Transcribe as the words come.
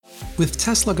With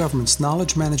Tesla Government's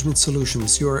knowledge management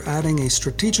solutions, you are adding a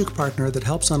strategic partner that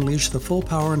helps unleash the full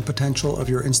power and potential of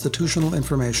your institutional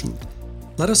information.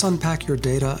 Let us unpack your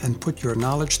data and put your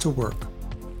knowledge to work.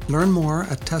 Learn more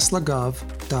at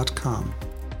teslagov.com.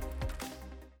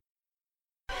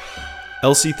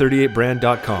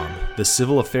 LC38brand.com, the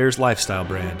civil affairs lifestyle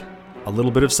brand. A little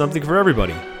bit of something for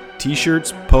everybody.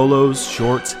 T-shirts, polos,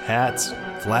 shorts, hats,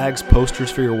 flags,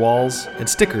 posters for your walls, and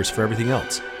stickers for everything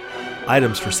else.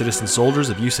 Items for citizen soldiers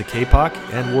of USA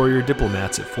KPOC and warrior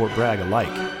diplomats at Fort Bragg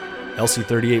alike.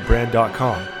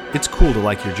 LC38brand.com. It's cool to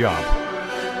like your job.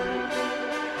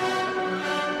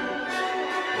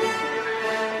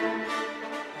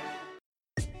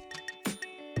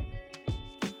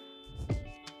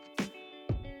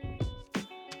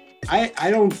 I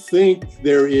don't think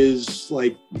there is,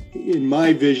 like, in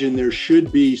my vision, there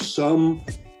should be some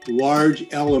large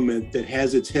element that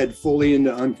has its head fully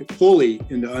into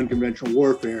unconventional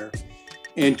warfare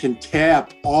and can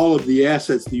tap all of the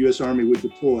assets the U.S. Army would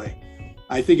deploy.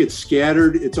 I think it's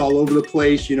scattered. It's all over the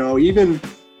place. You know, even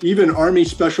Army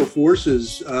Special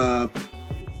Forces,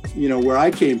 where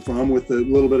I came from with a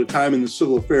little bit of time in the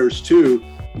civil affairs too,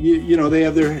 you know, they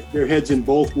have their heads in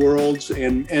both worlds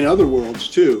and other worlds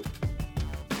too.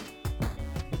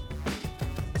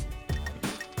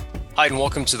 Hi, and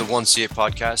welcome to the 1CA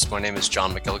podcast. My name is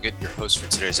John McElligott, your host for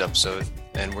today's episode,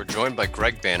 and we're joined by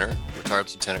Greg Banner, retired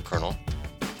lieutenant colonel.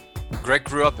 Greg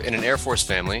grew up in an Air Force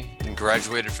family and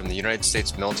graduated from the United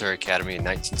States Military Academy in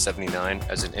 1979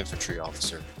 as an infantry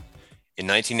officer. In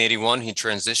 1981, he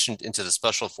transitioned into the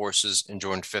Special Forces and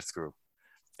joined 5th Group.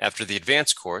 After the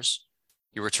advanced course,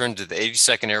 he returned to the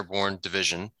 82nd Airborne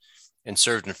Division and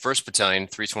served in 1st Battalion,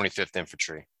 325th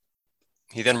Infantry.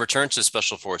 He then returned to the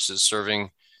Special Forces, serving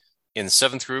in the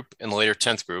 7th Group and later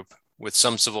 10th Group, with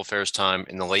some civil affairs time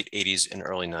in the late 80s and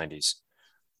early 90s.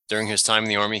 During his time in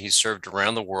the Army, he served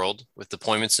around the world with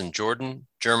deployments in Jordan,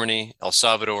 Germany, El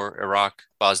Salvador, Iraq,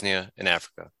 Bosnia, and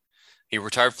Africa. He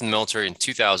retired from the military in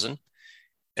 2000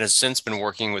 and has since been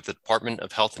working with the Department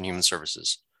of Health and Human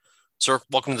Services. Sir,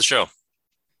 welcome to the show.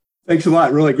 Thanks a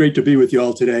lot. Really great to be with you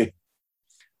all today.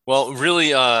 Well,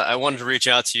 really, I wanted to reach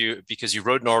out to you because you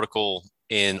wrote an article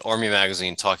in Army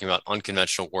Magazine talking about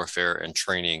unconventional warfare and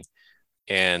training,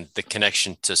 and the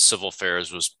connection to civil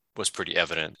affairs was pretty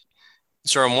evident.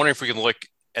 So I'm wondering if we can look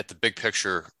at the big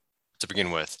picture to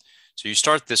begin with. So you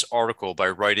start this article by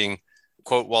writing,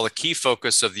 quote, "While the key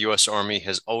focus of the U.S. Army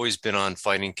has always been on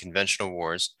fighting conventional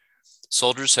wars,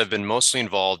 soldiers have been mostly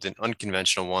involved in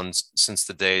unconventional ones since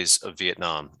the days of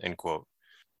Vietnam," end quote.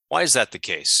 Why is that the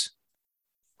case?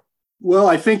 Well,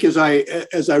 I think as I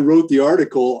wrote the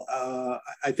article,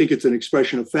 I think it's an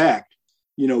expression of fact.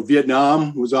 You know,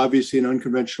 Vietnam was obviously an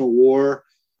unconventional war.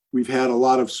 We've had a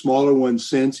lot of smaller ones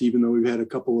since, even though we've had a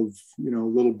couple of,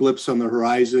 little blips on the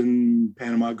horizon,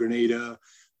 Panama, Grenada,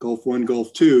 Gulf One,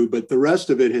 Gulf Two, but the rest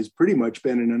of it has pretty much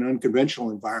been in an unconventional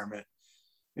environment.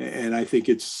 And I think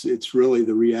it's really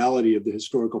the reality of the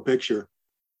historical picture.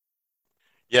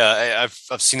 Yeah,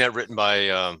 I've seen that written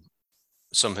by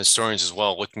some historians as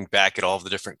well, looking back at all of the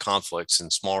different conflicts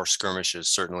and smaller skirmishes.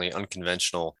 Certainly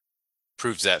unconventional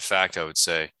proves that fact, I would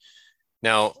say.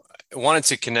 Now, I wanted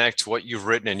to connect what you've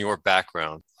written in your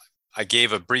background. I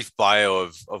gave a brief bio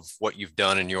of what you've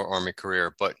done in your Army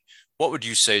career, but what would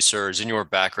you say, sir, is in your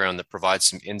background that provides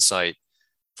some insight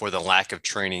for the lack of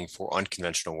training for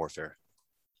unconventional warfare?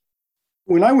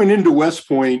 When I went into West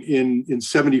Point in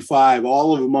 75,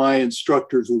 all of my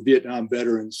instructors were Vietnam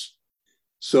veterans.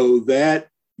 So that,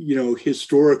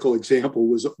 historical example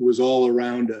was all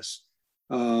around us.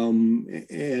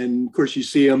 And of course you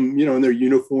see them, in their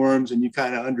uniforms, and you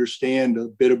kind of understand a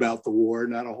bit about the war,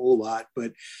 not a whole lot,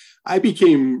 but I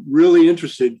became really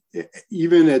interested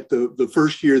even at the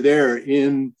first year there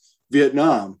in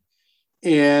Vietnam.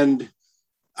 And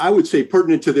I would say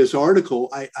pertinent to this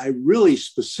article, I really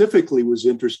specifically was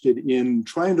interested in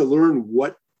trying to learn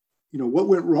what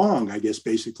went wrong, I guess,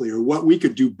 basically, or what we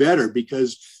could do better,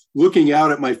 because looking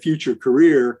out at my future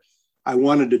career, I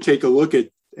wanted to take a look at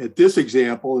this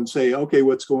example and say, okay,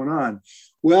 what's going on?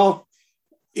 Well,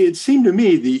 it seemed to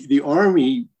me the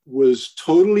Army was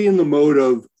totally in the mode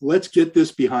of, let's get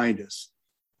this behind us.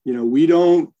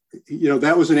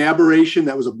 That was an aberration.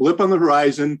 That was a blip on the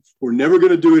horizon. We're never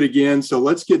going to do it again. So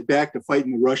let's get back to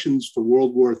fighting the Russians for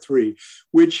World War III,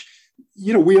 which,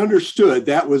 we understood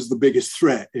that was the biggest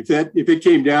threat. If it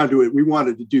came down to it, we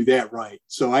wanted to do that right.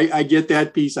 So I get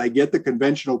that piece. I get the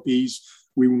conventional piece.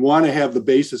 We want to have the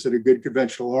basis in a good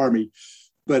conventional army.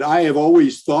 But I have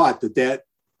always thought that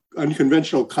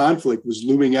unconventional conflict was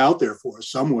looming out there for us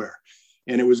somewhere.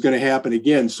 and it was going to happen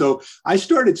again. So I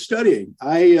started studying.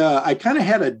 I kind of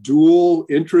had a dual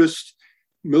interest.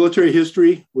 Military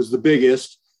history was the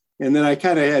biggest. And then I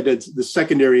kind of had the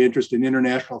secondary interest in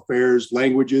international affairs,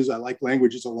 languages. I like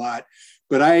languages a lot.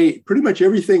 But pretty much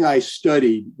everything I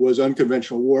studied was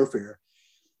unconventional warfare.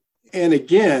 And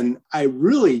again, I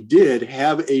really did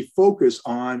have a focus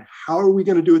on how are we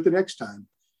going to do it the next time?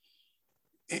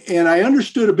 And I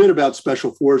understood a bit about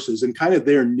special forces and kind of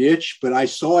their niche, but I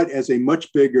saw it as a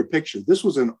much bigger picture. This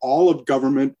was an all of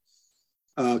government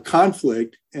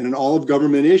conflict and an all of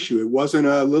government issue. It wasn't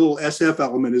a little SF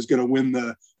element is going to win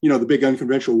the big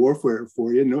unconventional warfare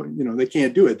for you. No, they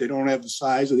can't do it. They don't have the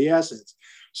size or the assets.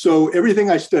 So everything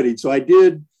I studied. So I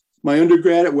did my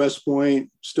undergrad at West Point,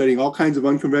 studying all kinds of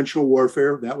unconventional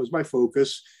warfare. That was my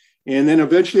focus. And then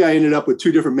eventually I ended up with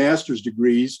 2 different master's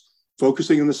degrees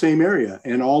focusing in the same area.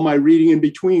 And all my reading in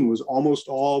between was almost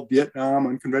all Vietnam,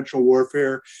 unconventional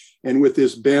warfare, and with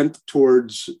this bent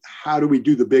towards how do we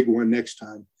do the big one next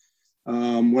time.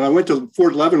 When I went to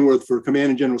Fort Leavenworth for Command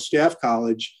and General Staff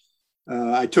College,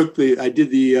 I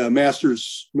did the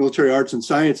Master's Military Arts and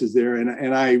Sciences there,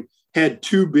 and I had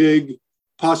 2 big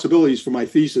possibilities for my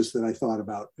thesis that I thought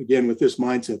about, again, with this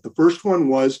mindset. The first one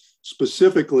was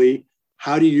specifically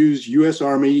how to use U.S.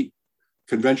 Army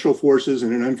conventional forces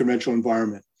in an unconventional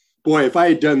environment. Boy, if I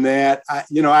had done that, I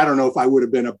don't know if I would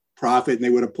have been a prophet and they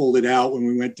would have pulled it out when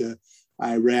we went to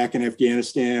Iraq and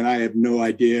Afghanistan. I have no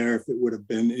idea if it would have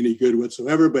been any good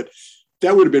whatsoever, but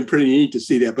that would have been pretty neat to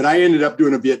see that. But I ended up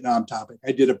doing a Vietnam topic.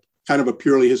 I did a kind of a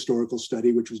purely historical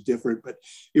study, which was different, but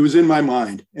it was in my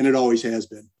mind, and it always has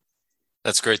been.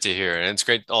 That's great to hear. And it's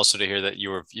great also to hear that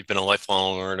you've been a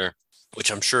lifelong learner,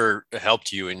 which I'm sure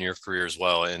helped you in your career as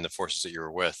well in the forces that you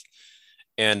were with.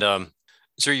 And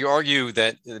so you argue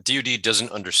that the DoD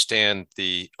doesn't understand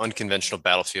the unconventional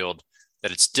battlefield,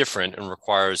 that it's different and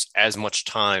requires as much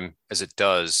time as it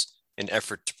does in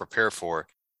effort to prepare for.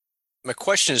 My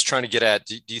question is trying to get at,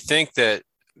 do you think that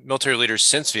military leaders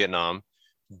since Vietnam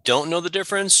don't know the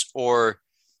difference, or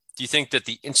do you think that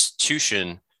the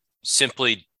institution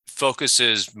simply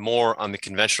focuses more on the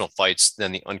conventional fights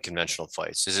than the unconventional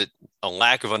fights? Is it a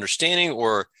lack of understanding,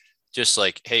 or just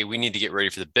like, hey, we need to get ready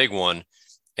for the big one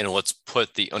and let's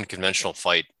put the unconventional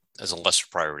fight as a lesser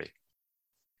priority?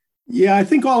 Yeah, I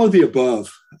think all of the above.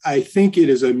 I think it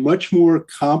is a much more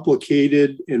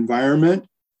complicated environment,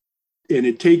 and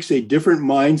it takes a different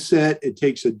mindset. It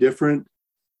takes a different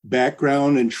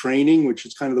background and training, which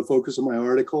is kind of the focus of my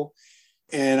article.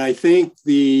 And I think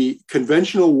the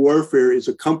conventional warfare is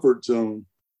a comfort zone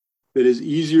that is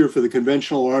easier for the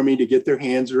conventional army to get their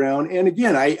hands around. And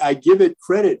again, I give it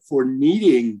credit for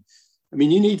needing,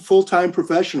 you need full-time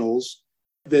professionals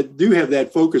that do have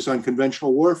that focus on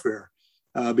conventional warfare,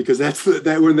 because that's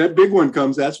that when that big one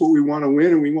comes, that's what we want to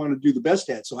win and we want to do the best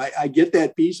at. So I get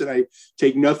that piece and I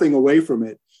take nothing away from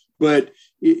it. But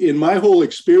in my whole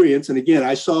experience, and again,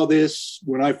 I saw this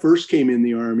when I first came in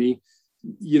the Army,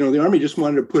 the Army just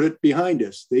wanted to put it behind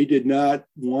us. They did not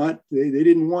want, they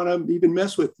didn't want to even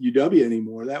mess with UW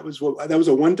anymore. That was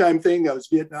a one-time thing. That was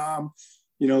Vietnam.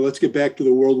 Let's get back to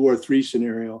the World War III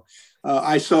scenario.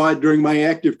 I saw it during my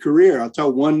active career. I'll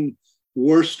tell one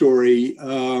war story.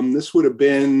 This would have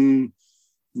been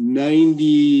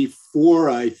 94,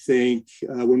 I think,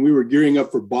 when we were gearing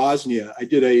up for Bosnia. I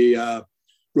did a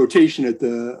rotation at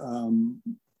the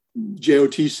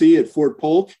JOTC at Fort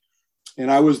Polk. And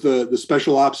I was the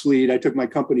special ops lead. I took my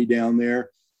company down there,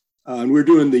 and we were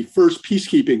doing the first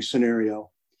peacekeeping scenario,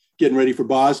 getting ready for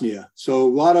Bosnia. So a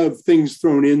lot of things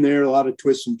thrown in there, a lot of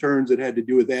twists and turns that had to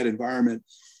do with that environment.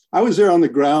 I was there on the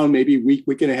ground maybe a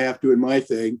week and a half doing my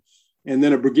thing. And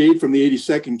then a brigade from the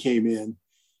 82nd came in.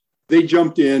 They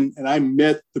jumped in, and I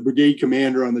met the brigade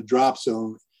commander on the drop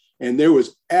zone. And there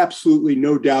was absolutely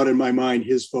no doubt in my mind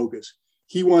his focus.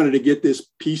 He wanted to get this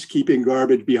peacekeeping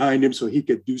garbage behind him so he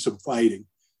could do some fighting.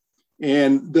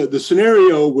 And the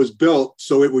scenario was built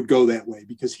so it would go that way,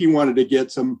 because he wanted to get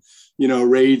some,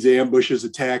 raids, ambushes,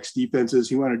 attacks, defenses.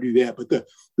 He wanted to do that. But the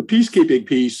peacekeeping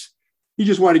piece, he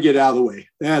just wanted to get out of the way.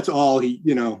 That's all he,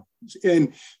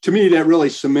 and to me, that really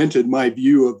cemented my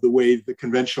view of the way the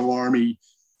conventional Army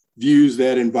views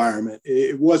that environment.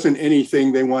 It wasn't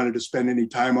anything they wanted to spend any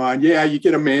time on. Yeah, you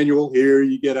get a manual here,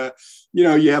 you get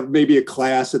you have maybe a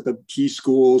class at the key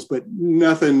schools, but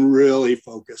nothing really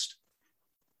focused.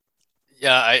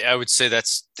 Yeah, I would say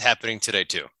that's happening today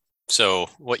too. So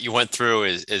what you went through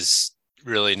is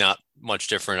really not much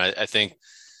different. I think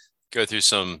go through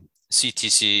some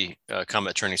CTC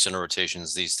Combat Training Center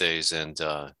rotations these days, and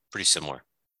pretty similar.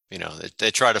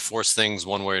 They try to force things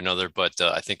one way or another, but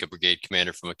I think a brigade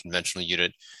commander from a conventional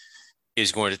unit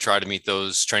is going to try to meet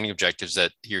those training objectives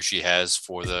that he or she has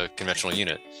for the conventional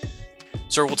unit.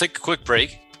 Sir, we'll take a quick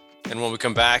break. And when we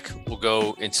come back, we'll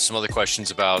go into some other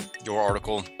questions about your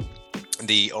article,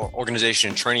 the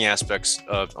organization and training aspects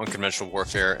of unconventional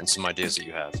warfare, and some ideas that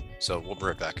you have. So we'll be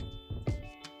right back.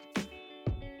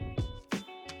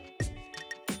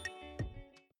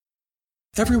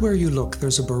 Everywhere you look,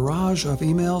 there's a barrage of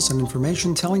emails and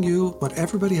information telling you what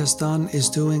everybody has done, is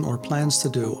doing, or plans to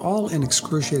do, all in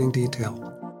excruciating detail.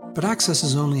 But access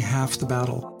is only half the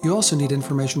battle. You also need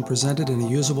information presented in a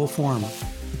usable form.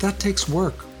 But that takes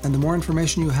work, and the more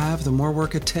information you have, the more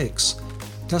work it takes.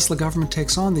 Tesla Government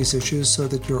takes on these issues so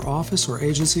that your office or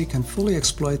agency can fully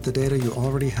exploit the data you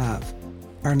already have.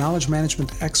 Our knowledge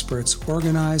management experts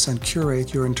organize and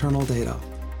curate your internal data.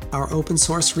 Our open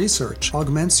source research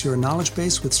augments your knowledge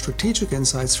base with strategic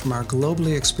insights from our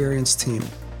globally experienced team.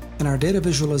 And our data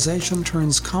visualization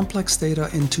turns complex data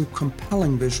into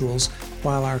compelling visuals,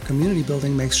 while our community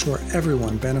building makes sure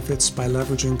everyone benefits by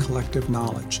leveraging collective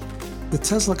knowledge. With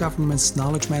Tesla Government's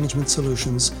knowledge management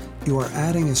solutions, you are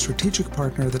adding a strategic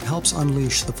partner that helps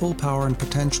unleash the full power and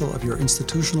potential of your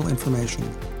institutional information.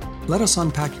 Let us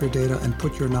unpack your data and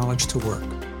put your knowledge to work.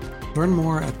 Learn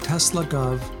more at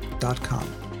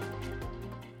teslagov.com.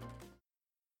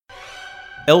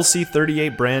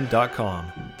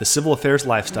 LC38brand.com, the civil affairs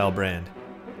lifestyle brand.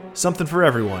 Something for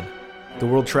everyone. The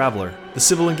world traveler, the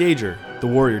civil engager, the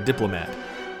warrior diplomat.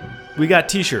 We got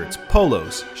t-shirts,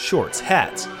 polos, shorts,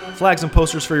 hats, flags and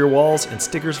posters for your walls, and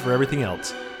stickers for everything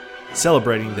else.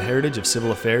 Celebrating the heritage of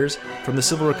civil affairs, from the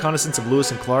civil reconnaissance of Lewis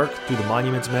and Clark through the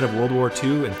monuments men of World War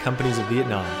II and companies of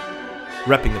Vietnam.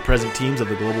 Repping the present teams of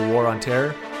the global war on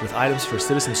terror, with items for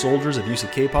citizen soldiers of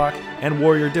USACAPOC and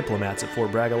warrior diplomats at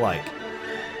Fort Bragg alike.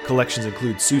 Collections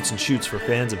include suits and shoots for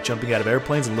fans of jumping out of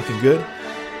airplanes and looking good,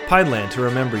 Pineland to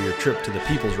remember your trip to the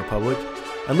People's Republic,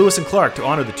 and Lewis and Clark to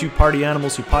honor the two party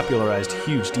animals who popularized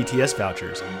huge DTS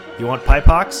vouchers. You want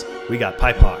Pipox? We got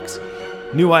Pipox.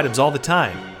 New items all the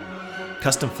time.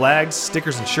 Custom flags,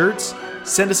 stickers, and shirts?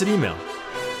 Send us an email.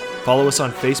 Follow us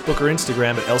on Facebook or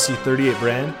Instagram at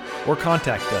LC38brand, or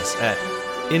contact us at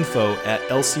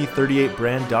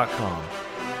info@lc38brand.com.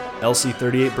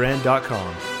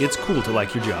 LC38brand.com. It's cool to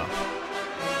like your job.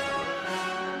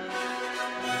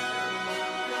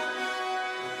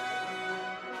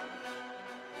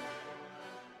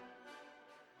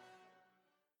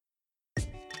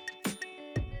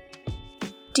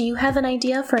 Do you have an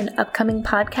idea for an upcoming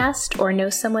podcast or know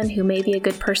someone who may be a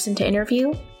good person to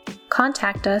interview?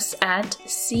 Contact us at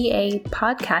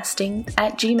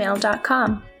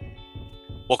capodcasting@gmail.com.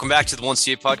 Welcome back to the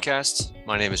 1CA podcast.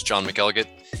 My name is John McElligott,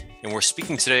 and we're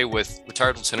speaking today with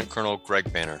retired Lieutenant Colonel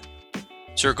Greg Banner.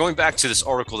 So going back to this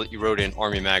article that you wrote in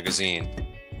Army Magazine,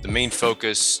 the main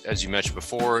focus, as you mentioned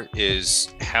before,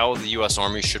 is how the U.S.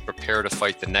 Army should prepare to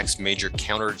fight the next major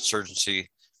counterinsurgency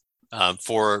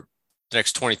for the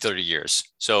next 20, 30 years.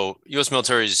 So U.S.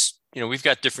 military is, we've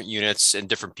got different units and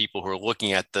different people who are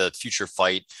looking at the future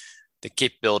fight, the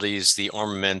capabilities, the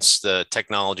armaments, the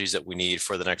technologies that we need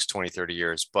for the next 20, 30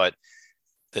 years. But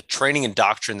the training and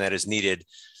doctrine that is needed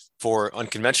for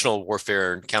unconventional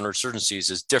warfare and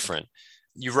counterinsurgencies is different.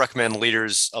 You recommend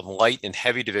leaders of light and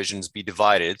heavy divisions be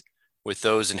divided, with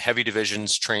those in heavy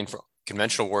divisions trained for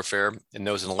conventional warfare and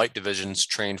those in light divisions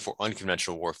trained for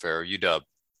unconventional warfare, UW.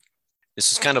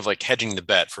 This is kind of like hedging the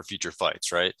bet for future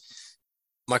fights, right?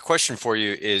 My question for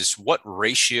you is, what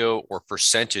ratio or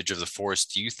percentage of the force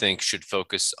do you think should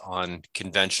focus on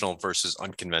conventional versus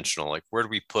unconventional? Like, where do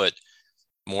we put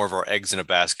more of our eggs in a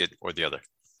basket or the other?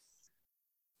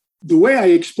 The way I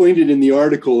explained it in the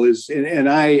article is, and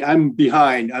I'm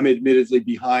admittedly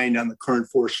behind on the current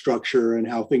force structure and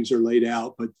how things are laid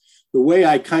out, but the way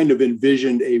I kind of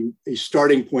envisioned a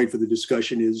starting point for the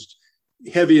discussion is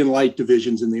heavy and light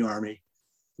divisions in the Army.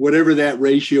 Whatever that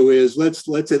ratio is,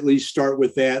 let's at least start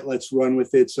with that. Let's run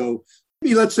with it. So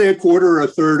maybe let's say a quarter or a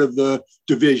third of the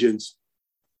divisions.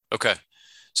 Okay.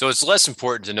 So it's less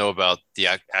important to know about the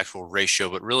actual ratio,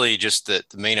 but really just the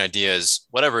main idea is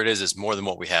whatever it is more than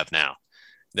what we have now.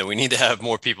 That we need to have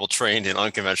more people trained in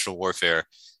unconventional warfare.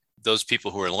 Those people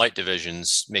who are in light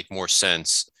divisions make more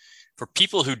sense. For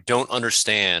people who don't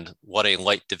understand what a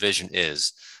light division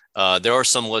is, there are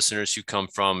some listeners who come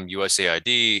from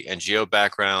USAID, NGO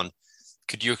background.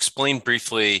 Could you explain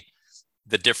briefly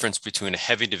the difference between a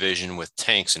heavy division with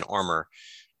tanks and armor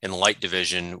and light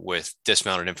division with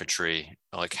dismounted infantry,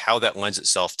 like how that lends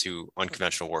itself to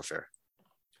unconventional warfare?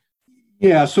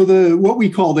 Yeah, so what we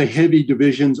call the heavy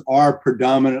divisions are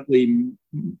predominantly,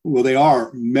 they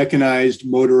are mechanized,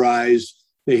 motorized.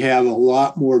 They have a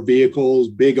lot more vehicles,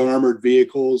 big armored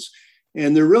vehicles.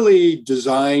 And they're really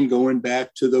designed going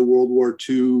back to the World War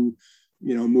II,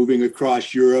 moving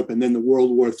across Europe, and then the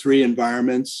World War III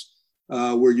environments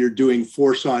where you're doing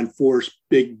force on force,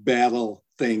 big battle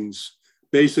things.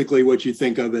 Basically what you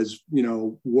think of as,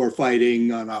 war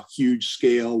fighting on a huge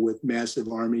scale with massive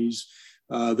armies.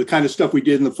 The kind of stuff we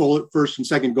did in the First and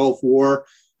Second Gulf War,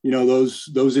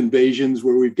 those invasions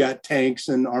where we've got tanks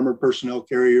and armored personnel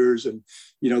carriers, and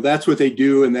that's what they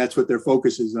do, and that's what their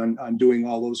focus is on doing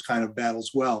all those kind of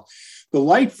battles well. The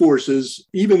light forces,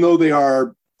 even though they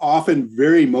are often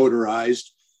very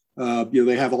motorized,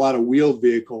 they have a lot of wheeled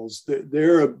vehicles.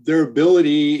 Their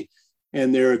ability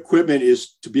and their equipment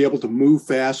is to be able to move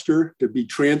faster, to be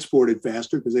transported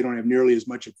faster because they don't have nearly as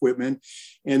much equipment,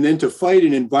 and then to fight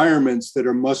in environments that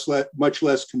are much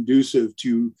less conducive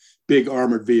to big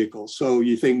armored vehicles. So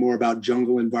you think more about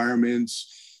jungle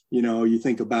environments, you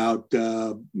think about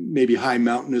maybe high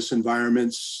mountainous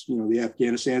environments, the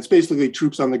Afghanistan. It's basically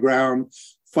troops on the ground,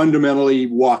 fundamentally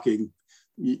walking,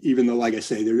 even though, like I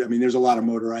say, there's a lot of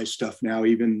motorized stuff now.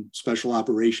 Even special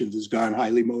operations has gone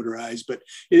highly motorized, but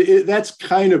that's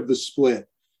kind of the split.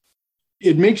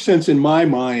 It makes sense in my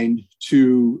mind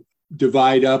to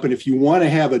divide up. And if you want to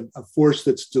have a force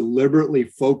that's deliberately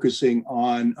focusing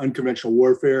on unconventional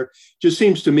warfare, just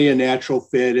seems to me a natural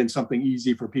fit and something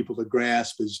easy for people to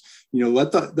grasp is,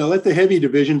 let the heavy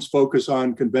divisions focus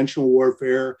on conventional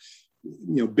warfare,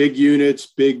 big units,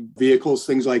 big vehicles,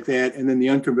 things like that. And then the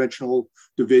unconventional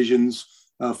divisions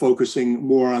focusing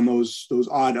more on those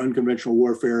odd unconventional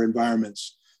warfare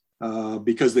environments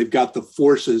because they've got the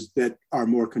forces that are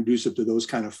more conducive to those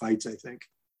kind of fights, I think.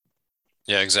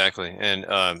 Yeah, exactly. And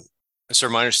so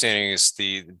my understanding is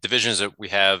the divisions that we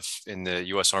have in the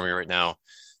U.S. Army right now,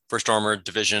 1st Armored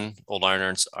Division, Old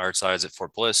Ironsides at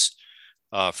Fort Bliss,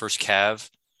 1st Cav,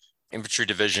 infantry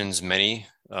divisions, many,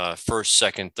 1st,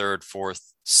 2nd, 3rd,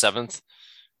 4th, 7th,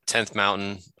 10th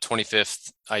Mountain,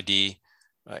 25th ID,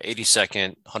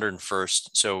 82nd, 101st.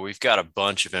 So we've got a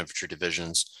bunch of infantry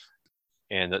divisions.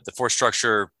 And the force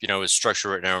structure, is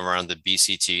structured right now around the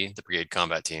BCT, the Brigade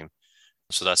Combat Team.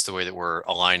 So that's the way that we're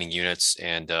aligning units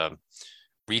and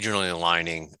regionally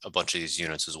aligning a bunch of these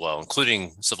units as well,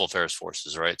 including civil affairs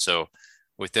forces, right? So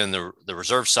within the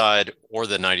reserve side or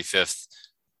the 95th,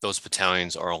 those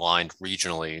battalions are aligned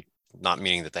regionally, not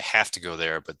meaning that they have to go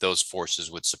there, but those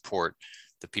forces would support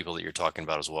the people that you're talking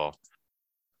about as well.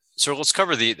 So let's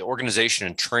cover the organization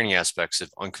and training aspects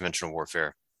of unconventional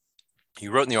warfare.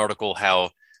 You wrote in the article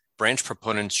how branch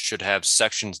proponents should have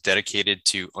sections dedicated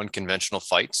to unconventional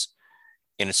fights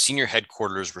and a senior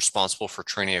headquarters responsible for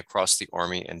training across the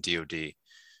Army and DoD.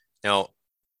 Now,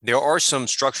 there are some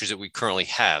structures that we currently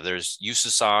have. There's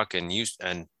USASOC and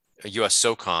US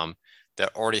SOCOM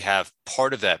that already have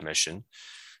part of that mission.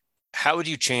 How would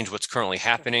you change what's currently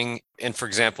happening? And for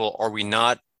example, are we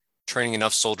not training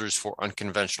enough soldiers for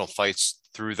unconventional fights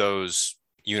through those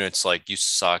units like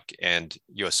USASOC and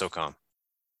US SOCOM?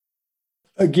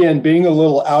 Again, being a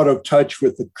little out of touch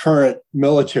with the current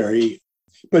military,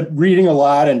 but reading a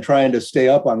lot and trying to stay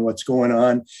up on what's going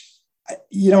on.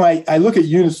 I look at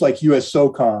units like US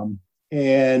SOCOM,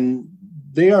 and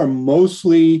they are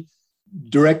mostly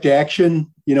direct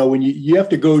action. When you have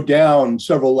to go down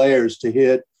several layers to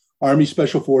hit Army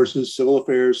Special Forces, Civil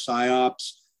Affairs,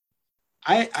 PSYOPs.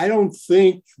 I don't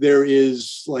think there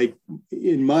is,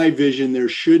 in my vision, there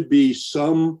should be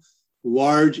some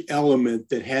large element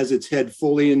that has its head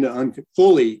fully into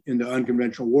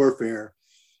unconventional warfare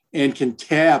and can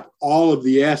tap all of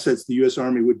the assets the U.S.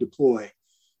 Army would deploy.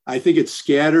 I think it's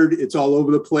scattered. It's all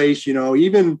over the place.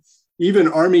 Even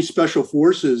Army Special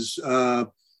Forces,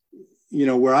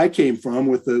 where I came from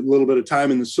with a little bit of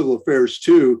time in the civil affairs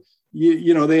too,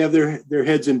 they have their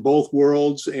heads in both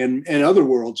worlds and other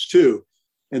worlds too.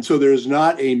 And so there's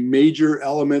not a major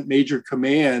element, major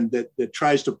command that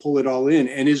tries to pull it all in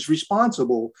and is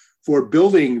responsible for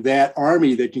building that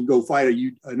army that can go fight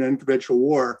an unconventional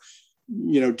war,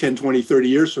 10, 20, 30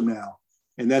 years from now.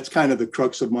 And that's kind of the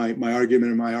crux of my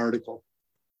argument in my article.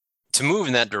 To move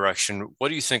in that direction, what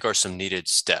do you think are some needed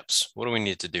steps? What do we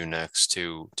need to do next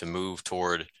to move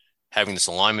toward having this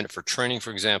alignment for training,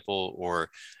 for example, or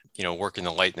working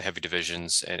the light and the heavy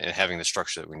divisions and having the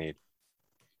structure that we need?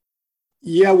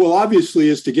 Yeah, well, obviously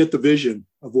is to get the vision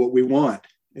of what we want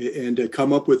and to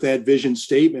come up with that vision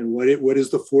statement. What is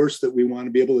the force that we want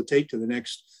to be able to take to the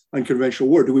next unconventional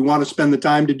war? Do we want to spend the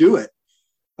time to do it?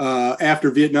 After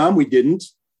Vietnam, we didn't.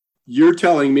 You're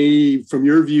telling me from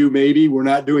your view, maybe we're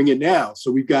not doing it now.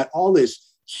 So we've got all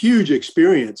this huge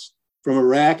experience from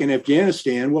Iraq and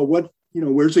Afghanistan. Well,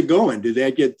 where's it going? Did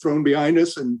that get thrown behind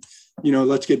us and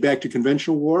let's get back to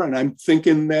conventional war. And I'm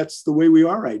thinking that's the way we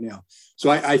are right now. So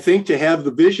I think to have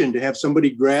the vision, to have somebody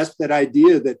grasp that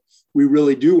idea that we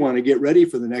really do want to get ready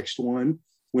for the next one,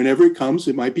 whenever it comes,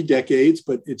 it might be decades,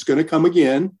 but it's going to come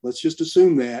again. Let's just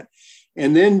assume that.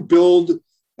 And then build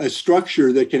a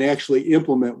structure that can actually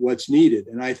implement what's needed.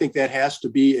 And I think that has to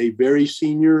be a very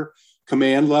senior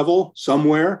command level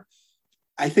somewhere.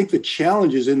 I think the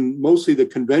challenge is in mostly the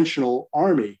conventional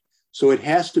Army. So it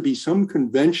has to be some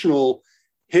conventional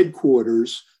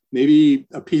headquarters, maybe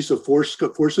a piece of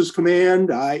forces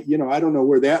command. I don't know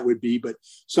where that would be, but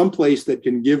someplace that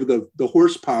can give the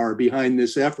horsepower behind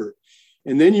this effort.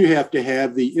 And then you have to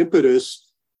have the impetus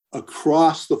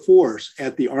across the force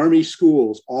at the Army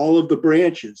schools, all of the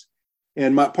branches.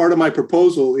 And part of my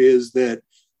proposal is that,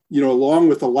 along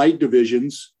with the light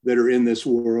divisions that are in this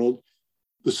world,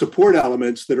 the support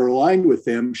elements that are aligned with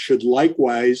them should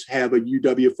likewise have a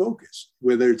UW focus,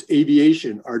 whether it's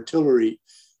aviation, artillery,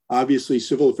 obviously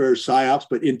civil affairs, PSYOPs,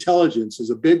 but intelligence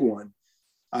is a big one.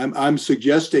 I'm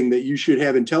suggesting that you should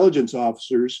have intelligence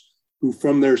officers who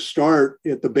from their start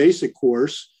at the basic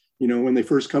course, when they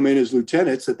first come in as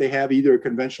lieutenants, that they have either a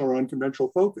conventional or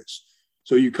unconventional focus.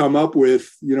 So you come up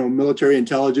with, military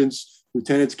intelligence,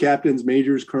 lieutenants, captains,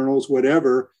 majors, colonels,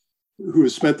 whatever, who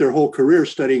have spent their whole career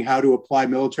studying how to apply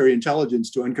military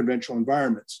intelligence to unconventional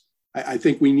environments. I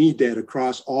think we need that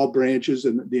across all branches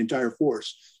and the entire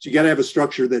force. So you got to have a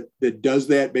structure that does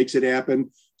that, makes it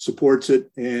happen, supports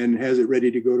it, and has it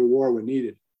ready to go to war when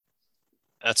needed.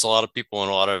 That's a lot of people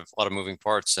and a lot of moving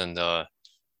parts. And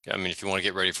if you want to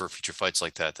get ready for future fights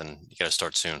like that, then you got to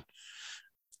start soon.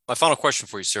 My final question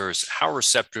for you, sir, is how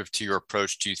receptive to your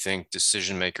approach do you think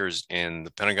decision makers in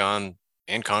the Pentagon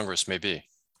and Congress may be?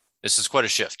 This is quite a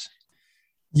shift.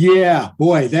 Yeah,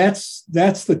 boy, that's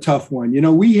the tough one.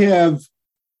 We have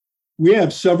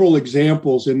several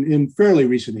examples in fairly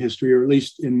recent history, or at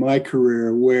least in my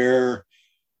career, where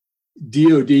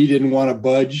DOD didn't want to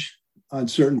budge on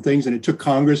certain things, and it took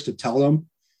Congress to tell them.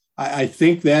 I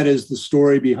think that is the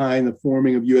story behind the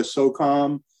forming of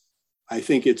USSOCOM. I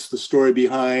think it's the story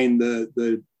behind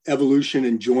the evolution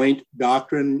and joint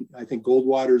doctrine. I think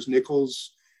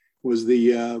Goldwater-Nichols was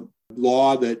the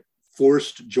law that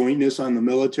forced jointness on the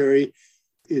military.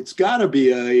 It's got to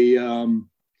be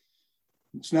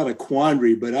it's not a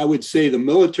quandary, but I would say the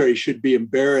military should be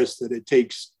embarrassed that it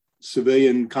takes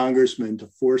civilian congressmen to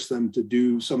force them to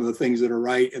do some of the things that are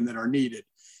right and that are needed.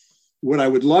 What I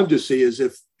would love to see is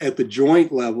if at the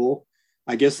joint level,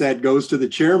 I guess that goes to the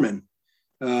chairman,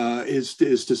 is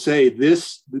to say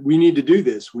this, we need to do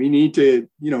this. We need to,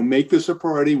 make this a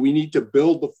priority. We need to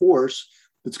build the force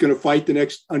that's going to fight the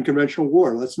next unconventional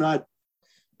war. Let's not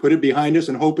put it behind us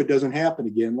and hope it doesn't happen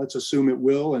again. Let's assume it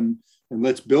will and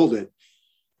let's build it.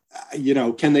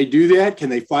 Can they do that? Can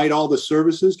they fight all the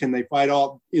services? Can they fight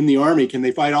all in the Army? Can they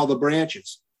fight all the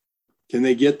branches? Can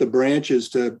they get the branches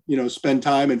to, spend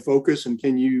time and focus? And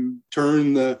can you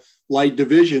turn the light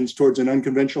divisions towards an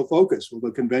unconventional focus? Will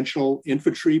the conventional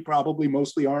infantry, probably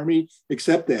mostly Army,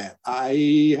 accept that?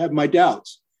 I have my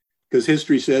doubts because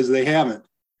history says they haven't.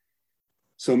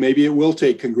 So maybe it will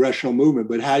take congressional movement,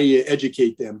 but how do you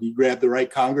educate them? Do you grab the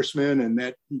right congressman and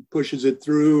that pushes it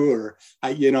through? Or,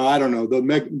 I don't know.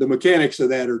 The mechanics of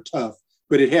that are tough,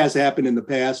 but it has happened in the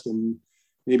past, and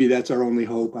maybe that's our only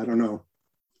hope. I don't know.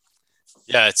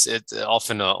 Yeah, it's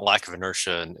often a lack of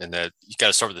inertia, and that you got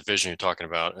to start with the vision you're talking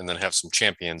about, and then have some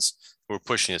champions who are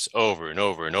pushing this over and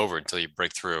over and over until you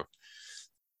break through.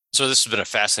 So this has been a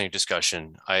fascinating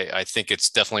discussion. I think it's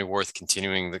definitely worth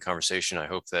continuing the conversation. I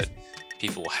hope that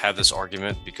people will have this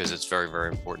argument because it's very, very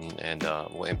important and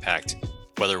will impact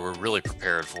whether we're really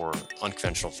prepared for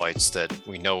unconventional fights that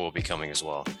we know will be coming as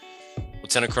well.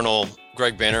 Lieutenant Colonel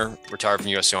Greg Banner, retired from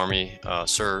the U.S. Army,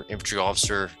 Sir Infantry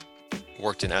Officer,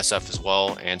 worked in SF as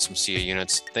well and some CA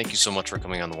units. Thank you so much for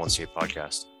coming on the 1CA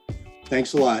podcast.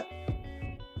 Thanks a lot.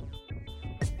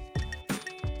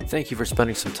 Thank you for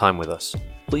spending some time with us.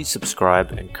 Please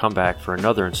subscribe and come back for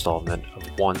another installment of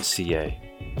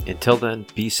 1CA. Until then,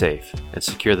 be safe and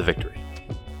secure the victory.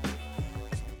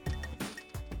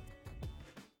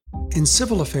 In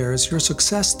civil affairs, your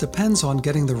success depends on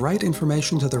getting the right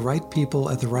information to the right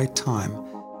people at the right time.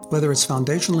 Whether it's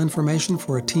foundational information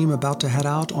for a team about to head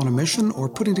out on a mission or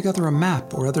putting together a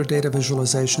map or other data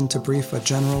visualization to brief a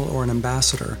general or an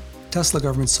ambassador, Tesla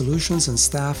Government Solutions and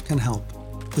staff can help.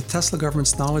 With Tesla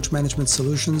Government's Knowledge Management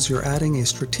Solutions, you're adding a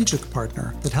strategic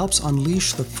partner that helps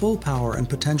unleash the full power and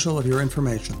potential of your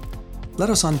information. Let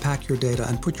us unpack your data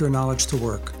and put your knowledge to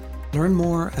work. Learn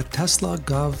more at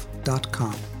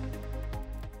teslagov.com.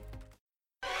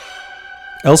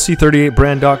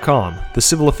 LC38brand.com, the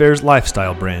civil affairs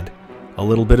lifestyle brand. A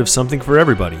little bit of something for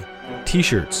everybody.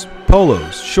 T-shirts,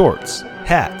 polos, shorts,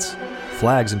 hats,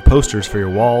 flags and posters for your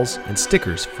walls, and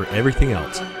stickers for everything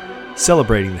else.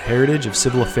 Celebrating the heritage of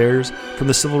civil affairs from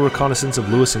the civil reconnaissance of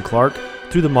Lewis and Clark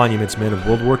through the monuments men of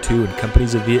World War II and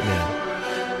companies of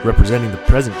Vietnam. Representing the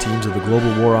present teams of the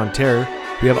global war on terror,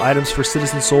 we have items for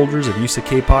citizen soldiers of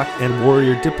USACAPOC and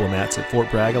warrior diplomats at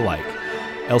Fort Bragg alike.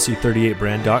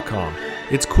 LC38brand.com.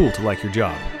 It's cool to like your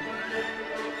job.